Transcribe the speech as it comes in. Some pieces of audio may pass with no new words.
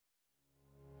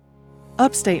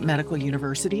Upstate Medical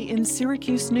University in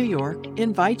Syracuse, New York,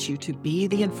 invites you to be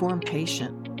the informed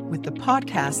patient with the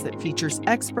podcast that features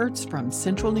experts from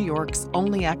Central New York's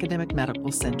only academic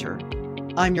medical center.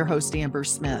 I'm your host, Amber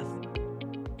Smith.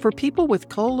 For people with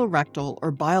colorectal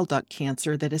or bile duct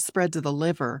cancer that has spread to the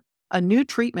liver, a new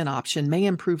treatment option may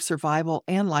improve survival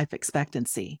and life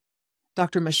expectancy.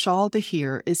 Dr. Mashaal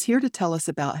Dhir is here to tell us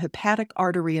about hepatic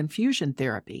artery infusion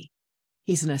therapy.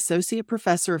 He's an associate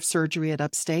professor of surgery at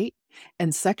Upstate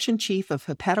and section chief of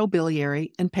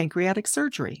hepatobiliary and pancreatic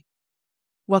surgery.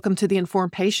 Welcome to the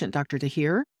Informed Patient, Dr.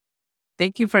 Dhir.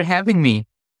 Thank you for having me.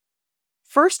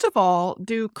 First of all,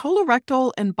 do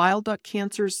colorectal and bile duct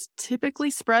cancers typically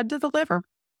spread to the liver?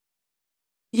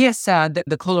 Yes, the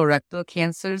colorectal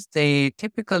cancers, they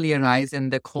typically arise in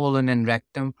the colon and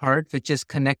rectum part, which is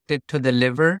connected to the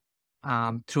liver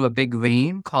through a big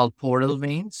vein called portal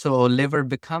vein. So liver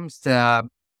becomes the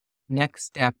next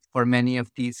step for many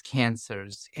of these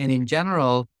cancers. And in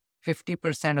general,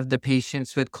 50% of the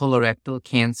patients with colorectal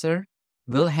cancer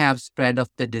will have spread of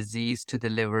the disease to the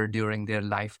liver during their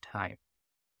lifetime.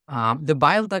 The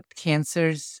bile duct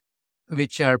cancers,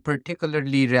 which are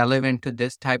particularly relevant to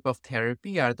this type of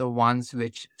therapy, are the ones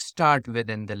which start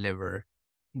within the liver.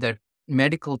 The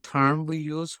medical term we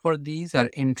use for these are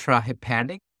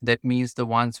intrahepatic. That means the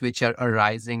ones which are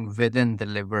arising within the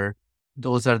liver.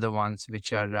 Those are the ones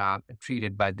which are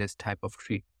treated by this type of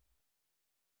treatment.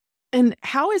 And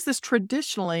how has this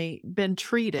traditionally been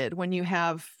treated when you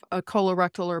have a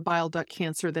colorectal or bile duct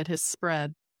cancer that has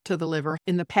spread to the liver?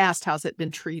 In the past, how's it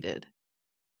been treated?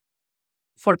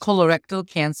 For colorectal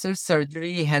cancer,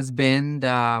 surgery has been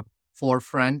the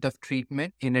forefront of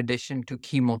treatment in addition to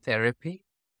chemotherapy.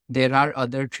 There are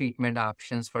other treatment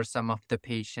options for some of the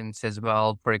patients as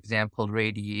well. For example,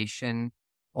 radiation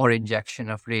or injection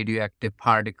of radioactive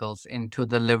particles into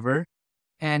the liver.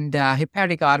 And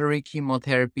hepatic artery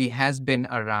chemotherapy has been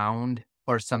around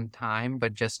for some time,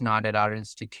 but just not at our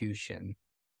institution.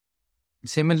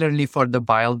 Similarly, for the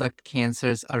bile duct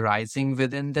cancers arising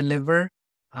within the liver,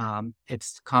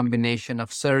 it's a combination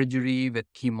of surgery with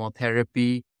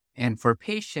chemotherapy. And for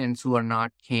patients who are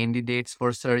not candidates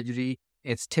for surgery,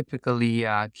 it's typically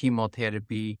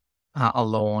chemotherapy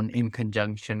alone in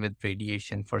conjunction with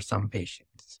radiation for some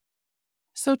patients.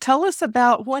 So tell us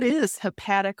about what is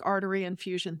hepatic artery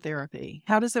infusion therapy?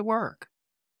 How does it work?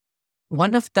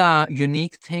 One of the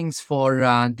unique things for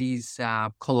these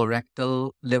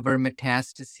colorectal liver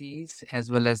metastases,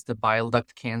 as well as the bile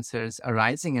duct cancers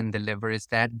arising in the liver, is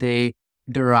that they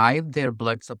derive their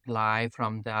blood supply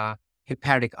from the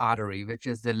hepatic artery, which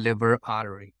is the liver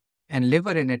artery. And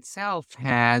liver in itself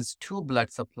has two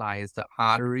blood supplies, the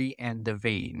artery and the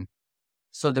vein.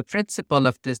 So the principle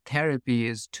of this therapy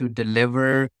is to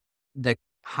deliver the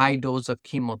high dose of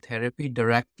chemotherapy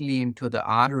directly into the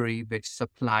artery, which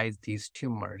supplies these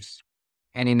tumors.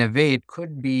 And in a way, it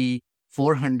could be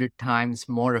 400 times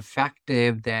more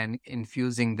effective than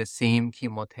infusing the same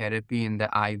chemotherapy in the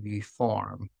IV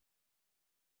form.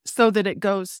 So that it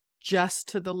goes just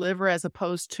to the liver as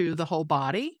opposed to the whole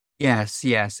body? Yes.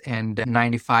 And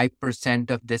 95%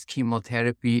 of this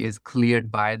chemotherapy is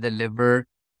cleared by the liver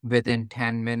within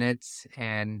 10 minutes,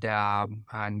 and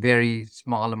very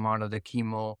small amount of the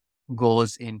chemo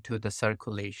goes into the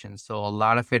circulation. So a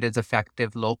lot of it is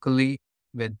effective locally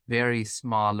with very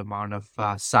small amount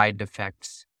of side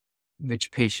effects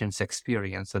which patients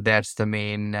experience. So that's the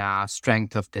main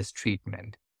strength of this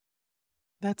treatment.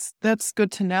 That's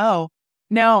good to know.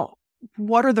 Now,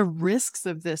 what are the risks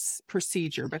of this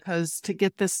procedure? Because to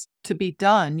get this to be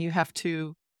done, you have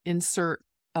to insert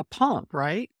a pump,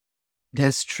 right?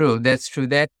 That's true.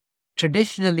 That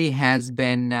traditionally has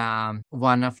been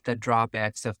one of the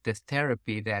drawbacks of this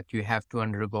therapy, that you have to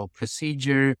undergo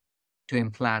procedure to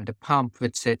implant a pump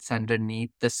which sits underneath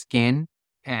the skin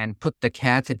and put the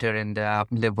catheter in the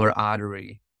liver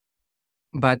artery.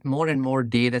 But more and more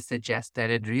data suggests that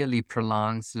it really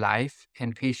prolongs life,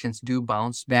 and patients do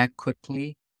bounce back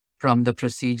quickly from the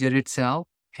procedure itself.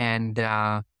 And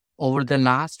over the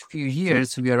last few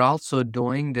years, we are also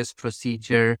doing this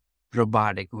procedure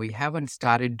robotic. We haven't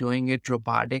started doing it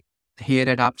robotic here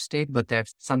at Upstate, but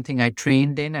that's something I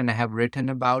trained in and I have written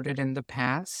about it in the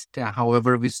past.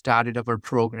 However, we started our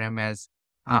program as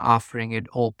offering it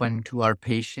open to our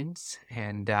patients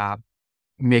and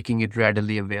making it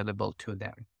readily available to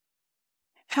them.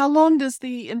 How long does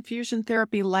the infusion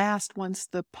therapy last once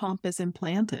the pump is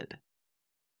implanted?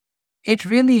 It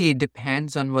really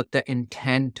depends on what the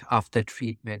intent of the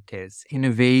treatment is. In a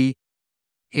way,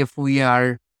 if we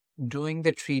are doing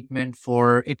the treatment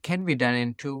it can be done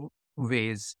in two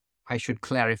ways. I should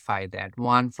clarify that.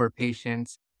 One, for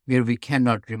patients where we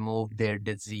cannot remove their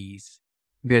disease.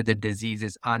 where the disease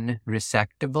is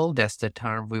unresectable. That's the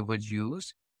term we would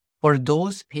use. For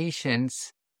those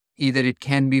patients, either it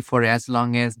can be for as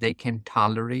long as they can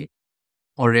tolerate,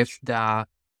 or if the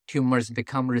tumors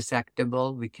become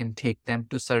resectable, we can take them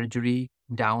to surgery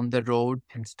down the road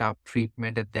and stop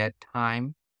treatment at that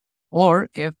time. Or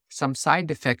if some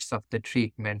side effects of the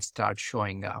treatment start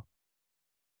showing up.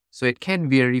 So it can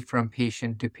vary from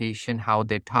patient to patient how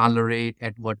they tolerate,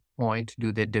 at what point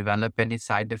do they develop any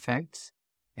side effects,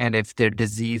 and if their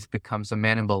disease becomes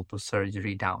amenable to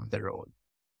surgery down the road.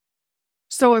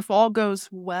 So if all goes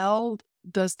well,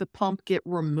 does the pump get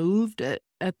removed at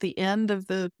the end of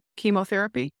the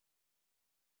chemotherapy?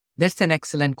 That's an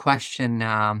excellent question.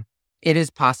 It is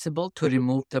possible to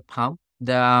remove the pump.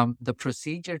 The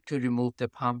procedure to remove the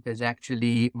pump is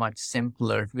actually much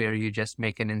simpler, where you just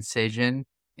make an incision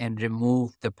and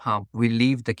remove the pump. We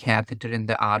leave the catheter in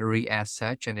the artery as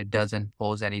such, and it doesn't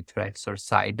pose any threats or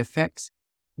side effects.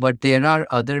 But there are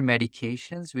other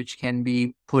medications which can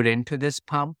be put into this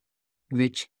pump,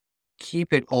 which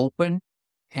keep it open,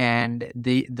 and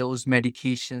those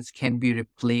medications can be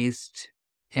replaced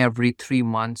every 3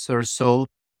 months or so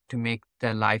to make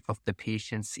the life of the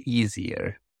patients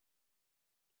easier.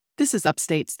 This is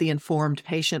Upstate's The Informed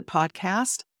Patient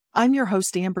podcast. I'm your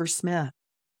host, Amber Smith.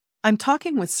 I'm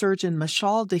talking with surgeon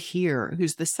Mashaal Dhir,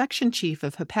 who's the section chief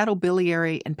of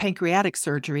hepatobiliary and pancreatic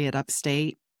surgery at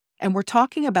Upstate, and we're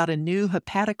talking about a new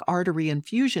hepatic artery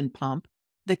infusion pump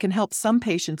that can help some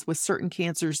patients with certain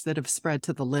cancers that have spread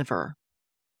to the liver.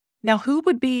 Now, who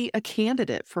would be a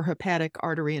candidate for hepatic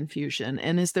artery infusion,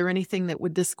 and is there anything that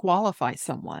would disqualify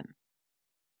someone?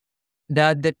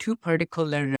 The two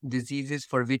particular diseases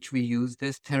for which we use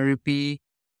this therapy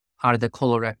are the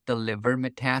colorectal liver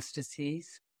metastases.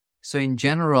 So in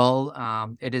general,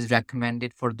 it is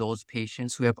recommended for those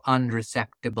patients who have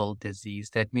unresectable disease.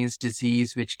 That means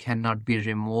disease which cannot be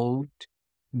removed,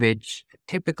 which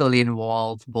typically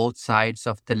involves both sides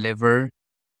of the liver.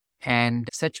 And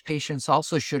such patients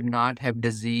also should not have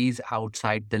disease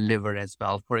outside the liver as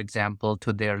well, for example,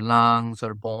 to their lungs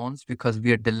or bones, because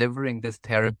we are delivering this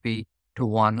therapy to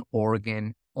one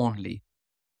organ only.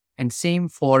 And same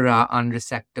for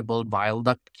unresectable bile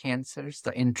duct cancers,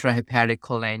 the intrahepatic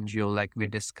cholangio, like we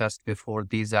discussed before.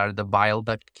 These are the bile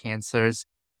duct cancers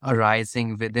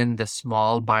arising within the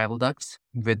small bile ducts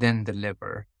within the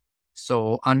liver.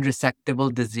 So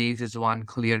unresectable disease is one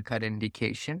clear-cut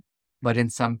indication. But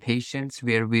in some patients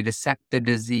where we resect the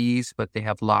disease, but they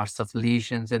have lots of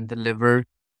lesions in the liver,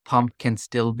 pump can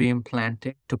still be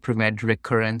implanted to prevent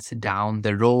recurrence down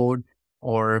the road,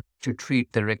 or to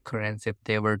treat the recurrence if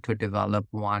they were to develop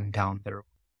one down the road.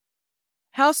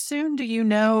 How soon do you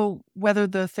know whether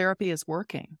the therapy is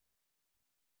working?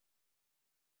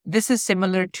 This is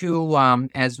similar to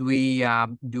as we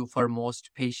do for most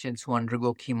patients who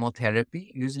undergo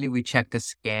chemotherapy. Usually we check a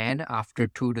scan after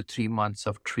 2 to 3 months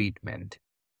of treatment.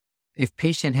 If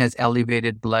patient has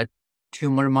elevated blood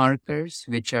tumor markers,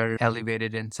 which are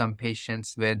elevated in some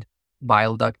patients with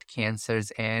bile duct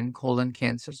cancers and colon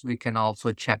cancers, we can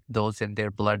also check those in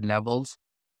their blood levels.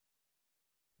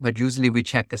 But usually we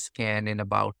check a scan in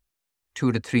about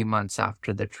 2 to 3 months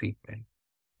after the treatment.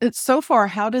 So far,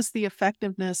 how does the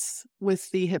effectiveness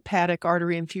with the hepatic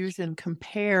artery infusion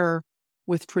compare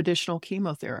with traditional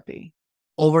chemotherapy?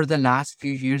 Over the last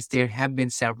few years, there have been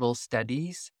several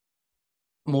studies.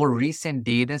 More recent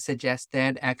data suggests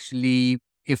that actually,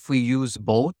 if we use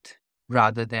both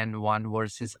rather than one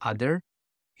versus other,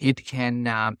 it can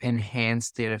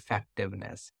enhance their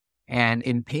effectiveness. And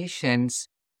in patients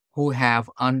who have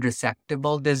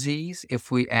unresectable disease, if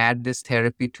we add this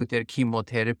therapy to their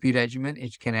chemotherapy regimen,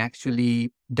 it can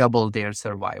actually double their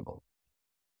survival.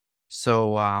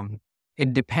 So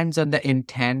it depends on the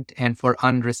intent. And for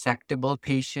unresectable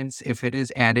patients, if it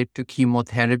is added to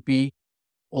chemotherapy,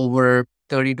 over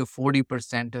 30 to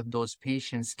 40% of those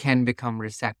patients can become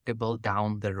resectable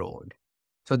down the road.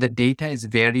 So the data is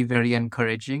very, very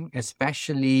encouraging,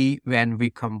 especially when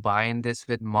we combine this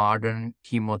with modern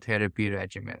chemotherapy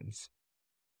regimens.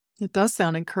 It does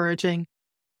sound encouraging.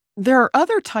 There are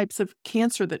other types of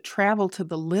cancer that travel to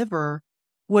the liver.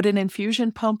 Would an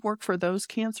infusion pump work for those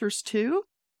cancers too?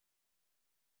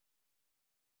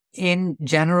 In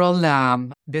general,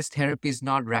 this therapy is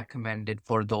not recommended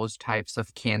for those types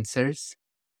of cancers,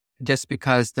 just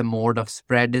because the mode of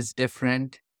spread is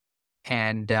different,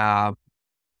 and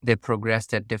they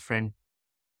progressed at different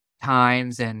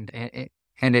times, and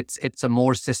it's a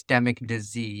more systemic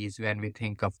disease when we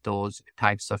think of those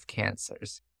types of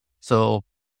cancers. So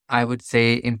I would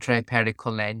say intrahepatic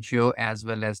cholangio as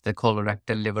well as the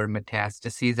colorectal liver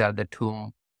metastases are the two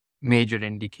major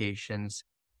indications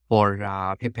for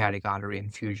hepatic artery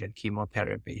infusion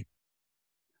chemotherapy.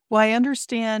 Well, I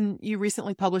understand you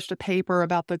recently published a paper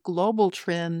about the global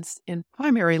trends in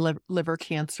primary liver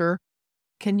cancer.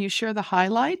 Can you share the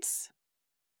highlights?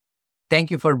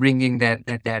 Thank you for bringing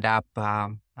that up.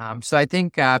 So I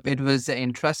think it was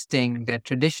interesting that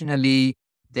traditionally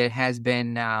there has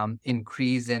been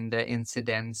increase in the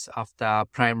incidence of the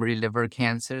primary liver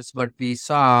cancers. What we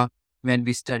saw when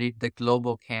we studied the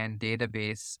global CAN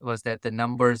database was that the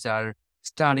numbers are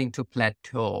starting to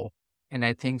plateau. And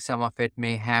I think some of it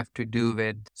may have to do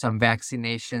with some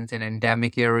vaccinations in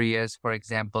endemic areas, for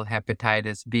example,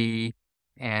 hepatitis B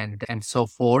and so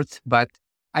forth. But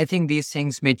I think these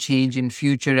things may change in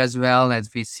future as well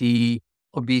as we see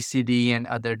obesity and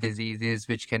other diseases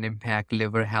which can impact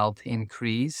liver health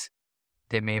increase.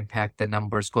 They may impact the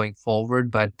numbers going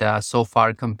forward, but so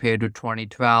far compared to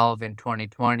 2012 and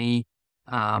 2020,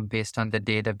 based on the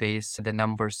database, the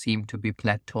numbers seem to be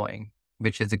plateauing,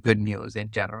 which is a good news in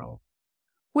general.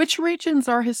 Which regions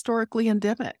are historically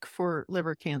endemic for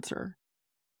liver cancer?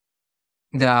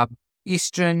 The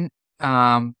eastern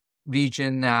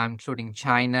region, including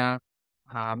China,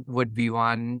 would be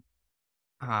one.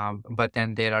 But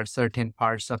then there are certain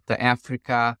parts of the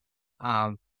Africa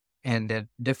and the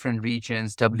different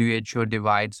regions. WHO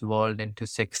divides world into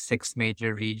six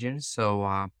major regions.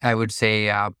 So I would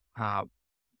say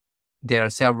there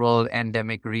are several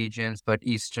endemic regions, but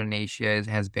Eastern Asia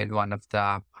has been one of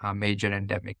the major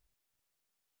endemic.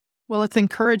 Well, it's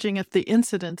encouraging if the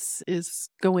incidence is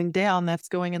going down, that's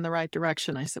going in the right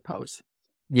direction, I suppose.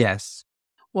 Yes.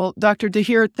 Well, Dr.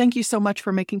 Dhir, thank you so much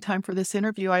for making time for this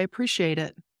interview. I appreciate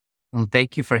it. Well,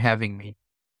 thank you for having me.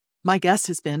 My guest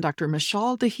has been Dr.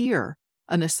 Mashaal Dhir,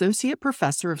 an associate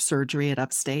professor of surgery at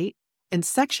Upstate and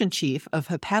section chief of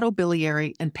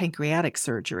hepatobiliary and pancreatic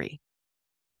surgery.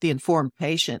 The Informed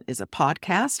Patient is a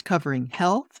podcast covering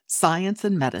health, science,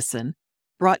 and medicine,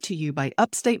 brought to you by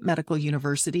Upstate Medical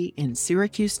University in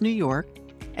Syracuse, New York,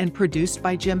 and produced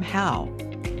by Jim Howe.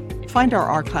 Find our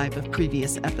archive of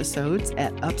previous episodes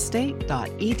at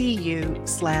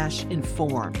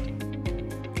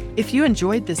upstate.edu/informed. If you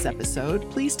enjoyed this episode,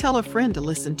 please tell a friend to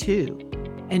listen too.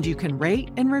 And you can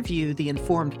rate and review the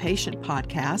Informed Patient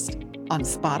podcast on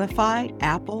Spotify,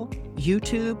 Apple,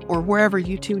 YouTube, or wherever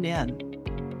you tune in.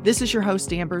 This is your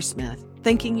host, Amber Smith,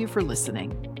 thanking you for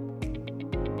listening.